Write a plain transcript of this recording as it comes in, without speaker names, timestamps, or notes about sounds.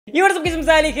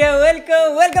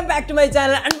Welcome back to my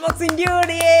channel Unboxing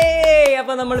Dude.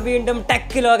 അപ്പോൾ നമ്മൾ വീണ്ടും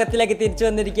ടെക് ലോകത്തിലേക്ക് തിരിച്ചു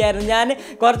വന്നിരിക്കുകയായിരുന്നു. ഞാൻ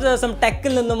കുറച്ച് ദിവസം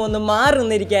ടെക്കിൽ നിന്നും ഒന്ന് മാറി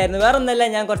നിന്നിരിക്കുകയായിരുന്നു. വേറെ ഒന്നല്ല,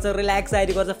 ഞാൻ കുറച്ച് റിലാക്സ്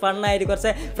ആയിട്ട് കുറച്ച് ഫണ്ണായിട്ട്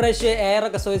കുറച്ച് ഫ്രഷ് എയർ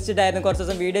ഒക്കെ ശ്വസിച്ചിട്ടായിരുന്നു കുറച്ച്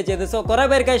ദിവസം വീഡിയോ ചെയ്ത്. സോ കുറേ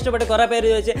പേർക്ക് ഇഷ്ടപ്പെട്ട് കുറേ പേര്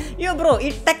ചോദിച്ചു, യോ ബ്രോ ഈ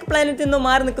ടെക് പ്ലാനറ്റിൽ നിന്ന്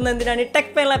മാറി നിൽക്കുന്നത് എന്തിനാണ്, ഈ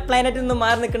ടെക് പ്ലാനറ്റിൽ നിന്ന്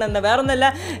മാറി നിൽക്കുന്നത് എന്താ? വേറെ ഒന്നല്ല,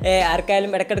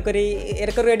 ആർക്കായാലും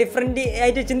ഇടയ്ക്കൊരു ഡിഫറെൻറ്റ്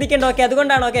ആയിട്ട് ചിന്തിക്കേണ്ട. ഓക്കെ,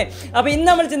 അതുകൊണ്ടാണ്. ഓക്കെ, അപ്പോൾ ഇന്ന്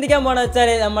നമ്മൾ ചിന്തിക്കാൻ പോകണമെന്ന് വെച്ചാൽ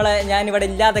ഞാനിവിടെ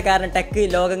ഇല്ലാത്ത കാരണം ടെക്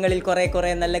ലോകങ്ങളിൽ കുറേ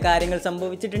നല്ല കാര്യങ്ങൾ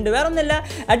സംഭവിച്ചിട്ടുണ്ട്. വേറെ ഒന്നല്ല,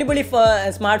 അടിപൊളി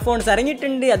സ്മാർട്ട് ഫോൺസ്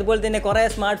ഇറങ്ങിയിട്ടുണ്ട്. അതുപോലെ തന്നെ കുറേ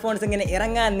സ്മാർട്ട് ഫോൺസ് ഇങ്ങനെ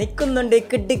ഇറങ്ങാൻ നിൽക്കുന്നുണ്ട്.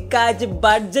 കിഡിക്കാച്ച്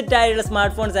ബഡ്ജറ്റായിട്ടുള്ള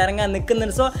സ്മാർട്ട് ഫോൺസ് ഇറങ്ങാൻ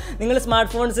നിൽക്കുന്നുണ്ട്. സോ നിങ്ങൾ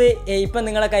സ്മാർട്ട് ഫോൺസ് ഇപ്പം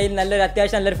നിങ്ങളുടെ കയ്യിൽ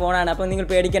അത്യാവശ്യം നല്ലൊരു ഫോണാണ്. അപ്പോൾ നിങ്ങൾ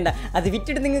പേടിക്കേണ്ട, അത്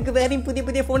വിറ്റിട്ട് നിങ്ങൾക്ക് വേറെയും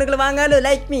പുതിയ ഫോണുകൾ വാങ്ങാമല്ലോ.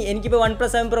 ലൈക്ക് മീ, എനിക്കിപ്പോൾ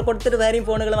 1+7 Pro കൊടുത്തിട്ട് വേറെയും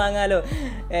ഫോണുകൾ വാങ്ങാമല്ലോ.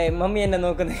 മമ്മി എന്നെ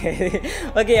നോക്കുന്നത്.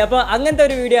 ഓക്കെ, അപ്പോൾ അങ്ങനത്തെ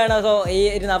ഒരു വീഡിയോ ആണ്. സോ ഈ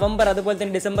ഒരു നവംബർ അതുപോലെ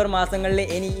തന്നെ ഡിസംബർ മാസങ്ങളിൽ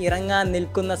ഇനി ഇറങ്ങാൻ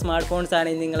നിൽക്കുന്ന സ്മാർട്ട് ഫോൺസ് ആണ്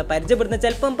നിങ്ങളെ പരിചയപ്പെടുന്നത്.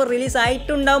 ചിലപ്പം ഇപ്പോൾ റിലീസ്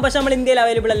ആയിട്ടുണ്ടാവും, പക്ഷേ നമ്മൾ ഇന്ത്യയിൽ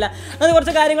അവൈലബിൾ അല്ല. അത്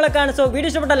കുറച്ച് കാര്യങ്ങളൊക്കെയാണ്. സോ വീഡിയോ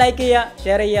ഇഷ്ടപ്പെട്ടാൽ ലൈക്ക് ചെയ്യുക,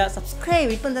 ഷെയർ ചെയ്യുക,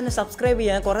 സബ്സ്ക്രൈബ് ഇപ്പം തന്നെ സബ്സ്ക്രൈബ്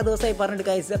ചെയ്യുക. കുറേ ദിവസമായി പറഞ്ഞിട്ട്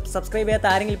കൈസ് സബ്സ്ക്രൈബ് ചെയ്യാത്ത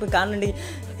ആരെങ്കിലും ഇപ്പം കാണുന്നുണ്ടെങ്കിൽ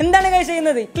എന്താണ് കൈ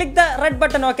ചെയ്യുന്നത്? Click the red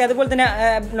button. Okay, അതുപോലെ തന്നെ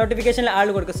നോട്ടിഫിക്കേഷനിൽ ആൾ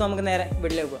കൊടുക്കും. സോ നമുക്ക് നേരെ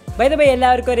വീട്ടിലേക്ക് പോകാം. ബൈ ദ ബൈ,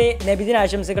 എല്ലാവർക്കും ഒരു നബിദിന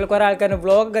ആശംസകൾ. കുറേ ആൾക്കാർ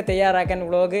വ്ളോഗൊക്കെ തയ്യാറാക്കാൻ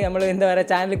നമ്മൾ എന്താ പറയുക,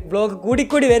 ചാനൽ വ്ളോഗ് കൂടി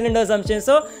വരുന്നുണ്ടോ സംശയം.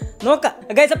 സോ നോക്കാം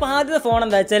ഗൈസ്. അപ്പോൾ ആദ്യത്തെ ഫോൺ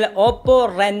എന്താ വെച്ചാൽ Oppo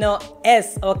Reno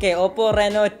S. Okay, Oppo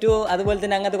Reno 2 അതുപോലെ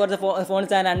തന്നെ അങ്ങനത്തെ കുറച്ച്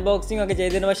ഫോൺസ് ഞാൻ അൺബോക്സിംഗ് ഒക്കെ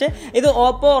ചെയ്തിരുന്നു. പക്ഷേ ഇത്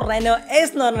ഓപ്പോ റെനോ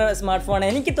എസ് എന്ന് പറഞ്ഞ സ്മാർട്ട് ഫോൺ.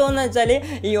 എനിക്ക് തോന്നുന്നത് വെച്ചാൽ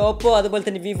ഈ ഓപ്പോ അതുപോലെ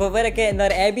തന്നെ വിവോ ഇവരൊക്കെ എന്താ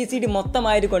പറയുക ABCD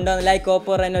മൊത്തമായിട്ട് കൊണ്ടുവന്നു. Like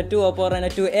Oppo Reno 2, Oppo Reno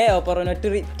 2A, Oppo Reno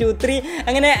 2, 3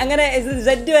 അങ്ങനെ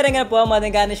Z വരെ ഇങ്ങനെ പോകാൻ മതി.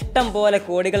 കാരണം ഇഷ്ടം പോലെ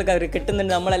കോടികൾക്ക് അവർ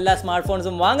കിട്ടുന്നുണ്ട്. നമ്മളെല്ലാ സ്മാർട്ട്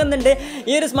ഫോൺസും വാങ്ങുന്നുണ്ട്.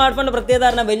 ഈ ഒരു സ്മാർട്ട് ഫോണിൻ്റെ പ്രത്യേകത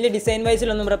പറഞ്ഞാൽ വലിയ ഡിസൈൻ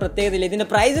വൈസിലൊന്നും ഇവിടെ പ്രത്യേകതയില്ല. ഇതിൻ്റെ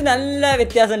പ്രൈസ് നല്ല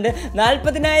വ്യത്യാസമുണ്ട്.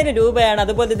 40,000 രൂപയാണ്.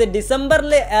 അതുപോലെ ഇത്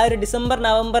ഡിസംബറിൽ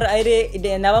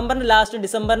നവംബറിൻ്റെ ലാസ്റ്റ്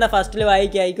ഡിസംബറിൻ്റെ ഫസ്റ്റിൽ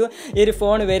വായിക്കായിരിക്കും ഈ ഒരു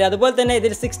ഫോൺ വരും. അതുപോലെ തന്നെ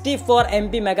ഇതിൽ 64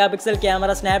 MP മെഗാപിക്സൽ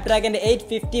ക്യാമറ, സ്നാപ്ഡ്രാഗൻ്റെ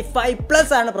 855+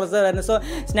 ആണ് പ്രൊസസ്സർ വരുന്നത്. സോ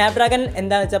സ്നാപ്ഡ്രാഗൺ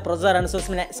എന്താണെന്ന് വെച്ചാൽ പ്രൊസസ്സറാണ്. സോ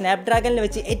സ്നാപ്ഡ്രാഗണിൽ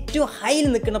വെച്ച് ഏറ്റവും ഹൈയിൽ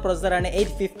നിൽക്കുന്ന പ്രൊസസ്സറാണ്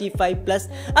 855+.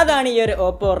 അതാണ് ഈ ഒരു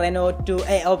ഓപ്പോ റെനോ 2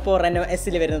 ഓപ്പോ റെനോ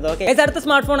എസിൽ വരുന്നത്. ഓക്കെ, അടുത്ത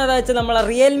സ്മാർട്ട് ഫോൺ എന്താ വെച്ചാൽ നമ്മളെ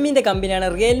റിയൽമിൻ്റെ കമ്പനിയാണ്.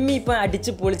 റിയൽമി ഇപ്പം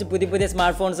അടിച്ച് പൊളിച്ച് പുതിയ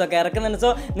സ്മാർട്ട് ഫോൺസ് ഒക്കെ ഇറക്കുന്നുണ്ട്.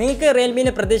 സോ നിങ്ങൾക്ക്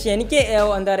റിയൽമിൻ്റെ പ്രതീക്ഷ. എനിക്ക്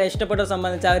എന്താ പറയുക ഇഷ്ടപ്പെട്ട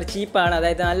സംബന്ധിച്ച് അവർ ചീപ്പാണ്.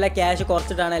 അതായത് നല്ല ക്യാഷ്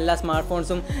കുറച്ചിട്ടാണ് എല്ലാ സ്മാർട്ട്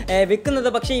ഫോൺസും വിൽക്കുന്നത്.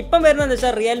 പക്ഷേ ഇപ്പം വരുന്നതെന്ന്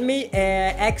വെച്ചാൽ റിയൽമി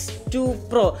X2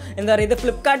 Pro എന്താ പറയുക, ഇത്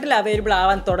ഫ്ലിപ്കാർട്ടിൽ അവൈലബിൾ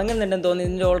ആവാൻ തുടങ്ങുന്നുണ്ടെന്ന് തോന്നുന്നു.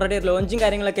 ഇതിൻ്റെ ഓൾറെഡി ലോഞ്ചിങ്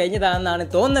കാര്യങ്ങളൊക്കെ കഴിഞ്ഞതാണെന്നാണ്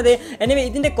തോന്നുന്നത്. എനിവേ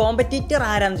ഇതിൻ്റെ കോമ്പറ്റീറ്റർ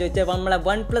ആരാന്ന് ചോദിച്ചാൽ നമ്മളെ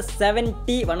OnePlus 7T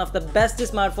one of the best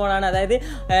smart ഫോണാണ്. അതായത്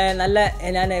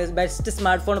ഞാൻ ബെസ്റ്റ്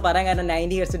സ്മാർട്ട് ഫോൺ പറയാൻ കാരണം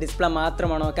 90 Hz ഡിസ്പ്ലേ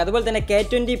മാത്രമാണ്. ഓക്കെ, അതുപോലെ തന്നെ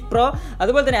K20 Pro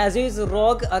അതുപോലെ തന്നെ Asus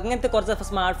ROG അങ്ങനത്തെ കുറച്ച്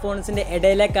സ്മാർട്ട് ഫോൺസിൻ്റെ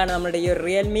ഇടയിലേക്കാണ് നമ്മുടെ ഈ ഒരു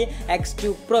റിയൽമി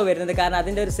X2 Pro വരുന്നത്. കാരണം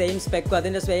അതിൻ്റെ ഒരു സെയിം സ്പെക്കും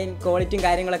അതിൻ്റെ സെയിം ക്വാളിറ്റിയും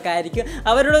കാര്യങ്ങളൊക്കെ ആയിരിക്കും.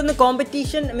 അവരോട് ഒന്ന്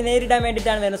കോമ്പറ്റീഷൻ നേരിടാൻ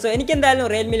വേണ്ടിയിട്ടാണ് വരുന്നത്. സോ എനിക്ക് എന്തായാലും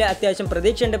റിയൽമിയിൽ അത്യാവശ്യം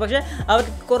പ്രതീക്ഷയുണ്ട്. പക്ഷേ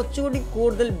അവർക്ക് കുറച്ചുകൂടി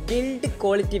കൂടുതൽ ബിൽഡ്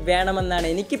ക്വാളിറ്റി വേണമെന്നാണ്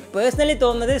എനിക്ക് പേഴ്സണലി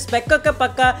തോന്നുന്നത്. സ്പെക്കൊക്കെ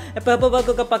പക്ക,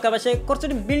 പെർഫോമൻസൊക്കെ പക്ക, പക്ഷേ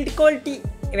കുറച്ചുകൂടി ബിൽഡ് ക്വാളിറ്റി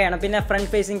വേണം. പിന്നെ ഫ്രണ്ട്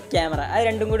ഫേസിങ് ക്യാമറ, അത്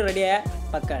രണ്ടും കൂടി റെഡിയായ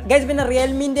പക്കാണ് ഗൈസ്. പിന്നെ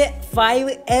റിയൽമിൻ്റെ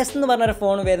 5S എന്ന് പറഞ്ഞൊരു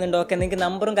ഫോൺ വരുന്നുണ്ട്. ഓക്കെ, നിങ്ങൾക്ക്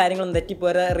നമ്പറും കാര്യങ്ങളും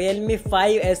തെറ്റിപ്പോരാ. റിയൽമി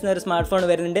 5S എന്നൊരു സ്മാർട്ട് ഫോൺ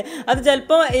വരുന്നുണ്ട്. അത്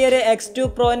ചിലപ്പോൾ ഈ ഒരു X2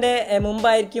 Proൻ്റെ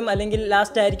മുമ്പായിരിക്കും അല്ലെങ്കിൽ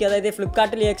ലാസ്റ്റ് ആയിരിക്കും. അതായത്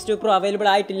ഫ്ലിപ്കാർട്ടിൽ X2 Pro അവൈലബിൾ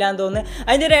ആയിട്ടില്ല എന്ന് തോന്നുന്നു.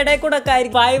 അതിൻ്റെ ഒരു ഇടയിൽ കൂടെ ഒക്കെ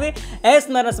ആയിരിക്കും 5S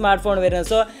എന്ന് പറഞ്ഞ സ്മാർട്ട് ഫോൺ വരുന്നത്.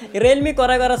 സോ റിയൽമി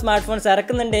കുറേ സ്മാർട്ട് ഫോൺസ്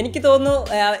ഇറക്കുന്നുണ്ട്. എനിക്ക് തോന്നുന്നു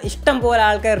ഇഷ്ടം പോലെ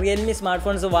ആൾക്കാർ റിയൽമി സ്മാർട്ട്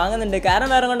ഫോൺസ് വാങ്ങുന്നുണ്ട്. കാരണം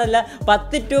വേറെ കൊണ്ടല്ല,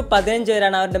 10 to 15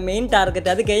 വരെയാണ് അവരുടെ മെയിൻ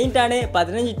ടാർഗറ്റ്. അത് കഴിഞ്ഞിട്ടാണ്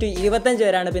 15 to 25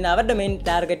 വരെയാണ് പിന്നെ അവരുടെ മെയിൻ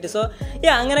ടാർഗറ്റ്. സോ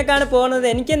അങ്ങനെയൊക്കെയാണ് പോകുന്നത്.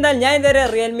 ഞാൻ ഇതുവരെ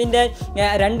റിയൽമിൻ്റെ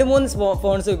 2-3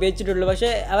 ഫോൺസ് ഉപയോഗിച്ചിട്ടുള്ളൂ. പക്ഷേ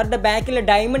അവരുടെ ബാക്കിൽ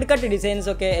ഡയമണ്ട് കട്ട് ഡിസൈൻസ്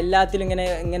ഒക്കെ എല്ലാത്തിലും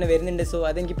ഇങ്ങനെ വരുന്നുണ്ട്. സോ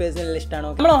അതെനിക്ക് പേഴ്സണലി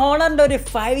ഇഷ്ടമാണ്. നമ്മൾ ഹോണറിൻ്റെ ഒരു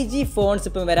 5G ഫോൺസ്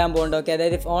ഇപ്പം വരാൻ പോകുന്നുണ്ട്. ഓക്കെ,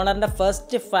 അതായത് ഹോണറിൻ്റെ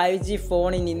first 5G phone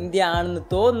in India ആണെന്ന്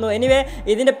തോന്നുന്നു. എനിവേ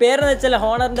ഇതിൻ്റെ പേരെന്ന് വെച്ചാൽ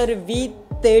ഹോണറിൻ്റെ ഒരു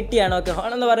V30 ആണ്. ഓക്കെ,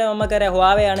 ഹോണർ എന്ന് പറയുമ്പോൾ നമുക്കറിയാം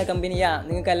ഹുവാവെയാണ് കമ്പനി.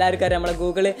 നിങ്ങൾക്ക് എല്ലാവർക്കും അറിയാം, നമ്മളെ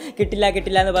ഗൂഗിൾ കിട്ടില്ല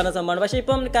എന്ന് പറഞ്ഞ സംഭവമാണ്. പക്ഷേ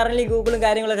ഇപ്പം കറൻലി ഗൂഗിളും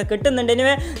കാര്യങ്ങളൊക്കെ കിട്ടുന്നുണ്ട്.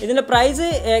 എനിവേ ഇതിൻ്റെ പ്രൈസ്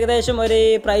ഏകദേശം ഒരു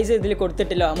പ്രൈസ് ഇതിൽ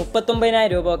കൊടുത്തിട്ടില്ല,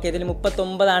 39,000 രൂപ. ഓക്കെ, ഇതിൽ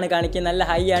 39 കാണിക്കുന്നത്, നല്ല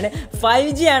ഹൈ ആണ്.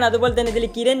 5G ആണ്. അതുപോലെ തന്നെ ഇതിൽ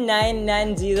Kirin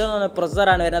 990 എന്ന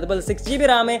പ്രൊസസ്സറാണ് വരുന്നത്. അതുപോലെ 6GB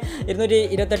RAM,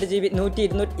 228GB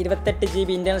 128GB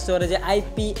internal storage,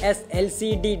 IPS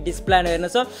LCD display ആണ്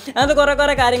വരുന്നത്. സോ അത്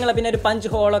കുറേ കാര്യങ്ങൾ. പിന്നെ ഒരു പഞ്ച്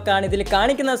ഹോളൊക്കെ ആണ് ഇതിൽ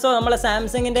കാണിക്കുന്നത്. സോ നമ്മളെ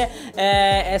സാംസങ്ങിൻ്റെ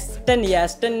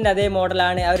S10 അതേ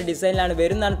മോഡലാണ്, ആ ഒരു ഡിസൈനിലാണ്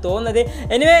വരുന്നതാണ് തോന്നുന്നത്.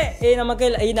 എനിവേ നമുക്ക്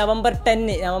ഈ നവംബർ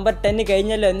 10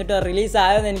 കഴിഞ്ഞല്ലോ, എന്നിട്ട് റിലീസ്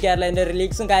ആയതെന്ന് എനിക്കറിയില്ല. അതിൻ്റെ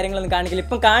റിലീക്സും കാര്യങ്ങളൊന്നും കാണിക്കില്ല.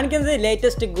 ഇപ്പം കാണിക്കുന്നത്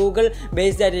ലേറ്റസ്റ്റ് ഗൂഗിൾ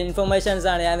ബേസ്ഡ് ആയിട്ട് ഇൻഫർമേഷൻസ്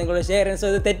ആണ് ഞാൻ നിങ്ങളോട് ഷെയർ ചെയ്യുന്നത്. സോ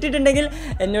ഇത് തെറ്റിട്ടുണ്ടെങ്കിൽ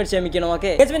എന്നോട് ക്ഷമിക്കണം.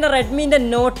 ഓക്കെ, പിന്നെ റെഡ്മിൻ്റെ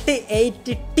നോട്ട്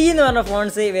 8T എന്ന് പറഞ്ഞ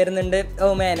ഫോൺസ് വരുന്നുണ്ട്. ഓ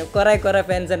മാൻ, കുറേ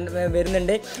ഫാൻസ്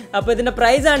വരുന്നുണ്ട്. അപ്പോൾ ഇതിൻ്റെ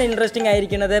പ്രൈസാണ് ഇൻട്രസ്റ്റിംഗ്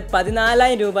ആയിരിക്കുന്നത്.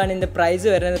 14,000 രൂപയാണ് ഇതിൻ്റെ പ്രൈസ്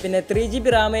വരുന്നത്. പിന്നെ 3GB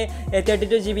Ram,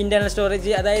 32GB internal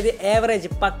storage, അതായത്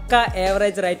പക്ക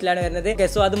ഏവറേജ് റേറ്റിലാണ് വരുന്നത്. ഓക്കെ,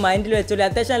 സോ അത് മൈൻഡിൽ വെച്ചോളൂ.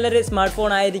 അത്യാവശ്യം നല്ലൊരു സ്മാർട്ട്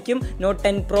ഫോൺ ആയിരിക്കും. നോട്ട്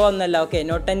 10 Pro എന്നല്ല. ഓക്കെ,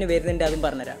 നോട്ട് 10 വരുന്നുണ്ട്, അതും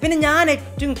പറഞ്ഞുതരാം. പിന്നെ ഞാൻ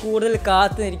ഏറ്റവും കൂടുതൽ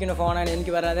കാത്തു നിൽക്കുന്ന ഫോണാണ്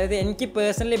എനിക്ക് പറയുന്നത്. അതായത് എനിക്ക്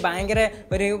പേഴ്സണലി ഭയങ്കര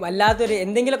ഒരു വല്ലാത്തൊരു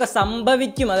എന്തെങ്കിലുമൊക്കെ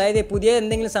സംഭവിക്കും, അതായത് പുതിയ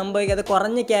എന്തെങ്കിലും സംഭവിക്കും, അത്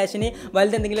കുറഞ്ഞ ക്യാഷിന്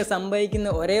വലുതെന്തെങ്കിലും സംഭവിക്കുന്ന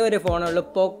ഒരേ ഒരു ഫോണുള്ളൂ.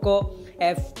 പോക്കോ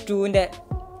F2ൻ്റെ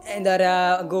എന്താ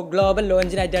പറയുക ഗ്ലോബൽ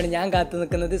ലോഞ്ചിനായിട്ടാണ് ഞാൻ കാത്തു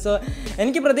നിൽക്കുന്നത്. സോ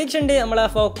എനിക്ക് പ്രതീക്ഷയുണ്ട് നമ്മളെ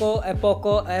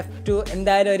പോക്കോ F2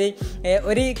 എന്തായാലും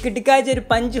ഒരു കിട്ടിക്കാഴ്ച ഒരു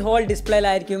 5 ഹോൾ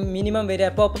ഡിസ്പ്ലേയിലായിരിക്കും മിനിമം വരിക.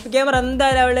 പോപ്പ് ക്യാമറ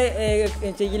എന്തായാലും അവൾ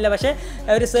ചെയ്യില്ല, പക്ഷേ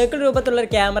ഒരു സർക്കിൾ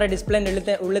രൂപത്തിലുള്ളൊരു ക്യാമറ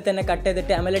ഡിസ്പ്ലേൻ്റെ ഉള്ളിൽ തന്നെ കട്ട്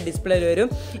ചെയ്തിട്ട് AMOLED ഡിസ്പ്ലേയിൽ വരും.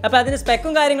 അപ്പോൾ അതിന്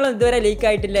സ്പെക്കും കാര്യങ്ങളും ഇതുവരെ ലീക്ക്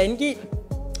ആയിട്ടില്ല. എനിക്ക്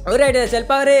ഒരു ഐഡിയ,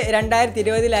 ചിലപ്പോൾ അവർ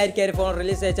 2020 ഒരു ഫോൺ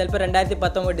റിലീസ് ചെയ്യുക, ചിലപ്പോൾ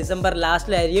 2019 ഡിസംബർ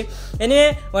ലാസ്റ്റിലായിരിക്കും. ഇനി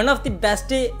വൺ ഓഫ് ദി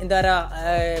ബെസ്റ്റ് എന്താ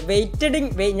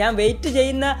പറയുക ഞാൻ വെയിറ്റ്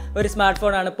ചെയ്യുന്ന ഒരു സ്മാർട്ട്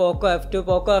ഫോണാണ് പോക്കോ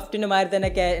F2 മാതിരി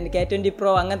തന്നെ K20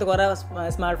 Pro അങ്ങനത്തെ കുറേ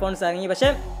സ്മാർട്ട് ഫോൺസ് ഇറങ്ങി.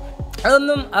 പക്ഷേ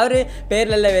അതൊന്നും ആ ഒരു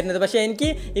പേരിലല്ല വരുന്നത്. പക്ഷേ എനിക്ക്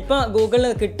ഇപ്പോൾ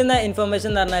ഗൂഗിളിൽ കിട്ടുന്ന ഇൻഫർമേഷൻ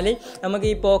എന്ന് പറഞ്ഞാൽ നമുക്ക്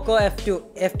ഈ പോക്കോ F2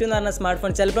 എന്ന് പറഞ്ഞ സ്മാർട്ട്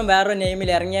ഫോൺ ചിലപ്പം വേറൊരു നെയിമിൽ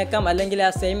ഇറങ്ങിയേക്കാം, അല്ലെങ്കിൽ ആ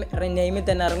സെയിം നെയിമിൽ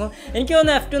തന്നെ ഇറങ്ങും. എനിക്ക്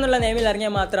തോന്നുന്നു F2 എന്നുള്ള നെയിമിൽ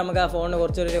ഇറങ്ങിയാൽ മാത്രം നമുക്ക് ആ ഫോണിന്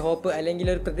കുറച്ചൊരു ഹോപ്പ് അല്ലെങ്കിൽ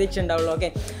ഒരു പ്രതീക്ഷ ഉണ്ടാവുള്ളൂ. ഓക്കെ,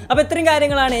 അപ്പോൾ ഇത്രയും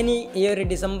കാര്യങ്ങളാണ് ഇനി ഈ ഒരു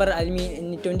ഡിസംബർ, ഇനി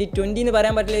 2020 എന്ന്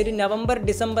പറയാൻ പറ്റില്ല, ഒരു നവംബർ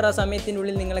ഡിസംബർ ആ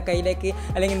സമയത്തിനുള്ളിൽ നിങ്ങളെ കയ്യിലേക്ക്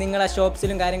അല്ലെങ്കിൽ നിങ്ങളെ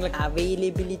ഷോപ്സിലും കാര്യങ്ങളൊക്കെ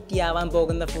അവൈലബിലിറ്റി ആവാൻ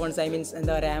പോകുന്ന ഫോൺസ്,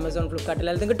 എന്താ പറയുക, ആമസോൺ,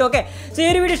 ഫ്ലിപ്കാർട്ടിൽ കിട്ടും. ഓക്കെ, സോ ഈ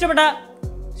ഒരു വീഡിയോ ഇഷ്ടപ്പെട്ട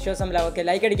ഓക്കെ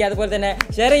ലൈക്ക് അടിക്കുക, അതുപോലെ തന്നെ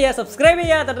ഷെയർ ചെയ്യുക, സബ്സ്ക്രൈബ്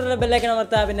ചെയ്യുക, തൊട്ടുള്ള ബെല്ലൈക്കൺ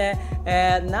അമർത്തുക. പിന്നെ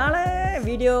നാളെ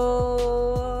വീഡിയോ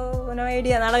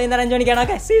നാളെ 5 മണിക്കാണ്.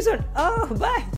 Okay, see you soon. By.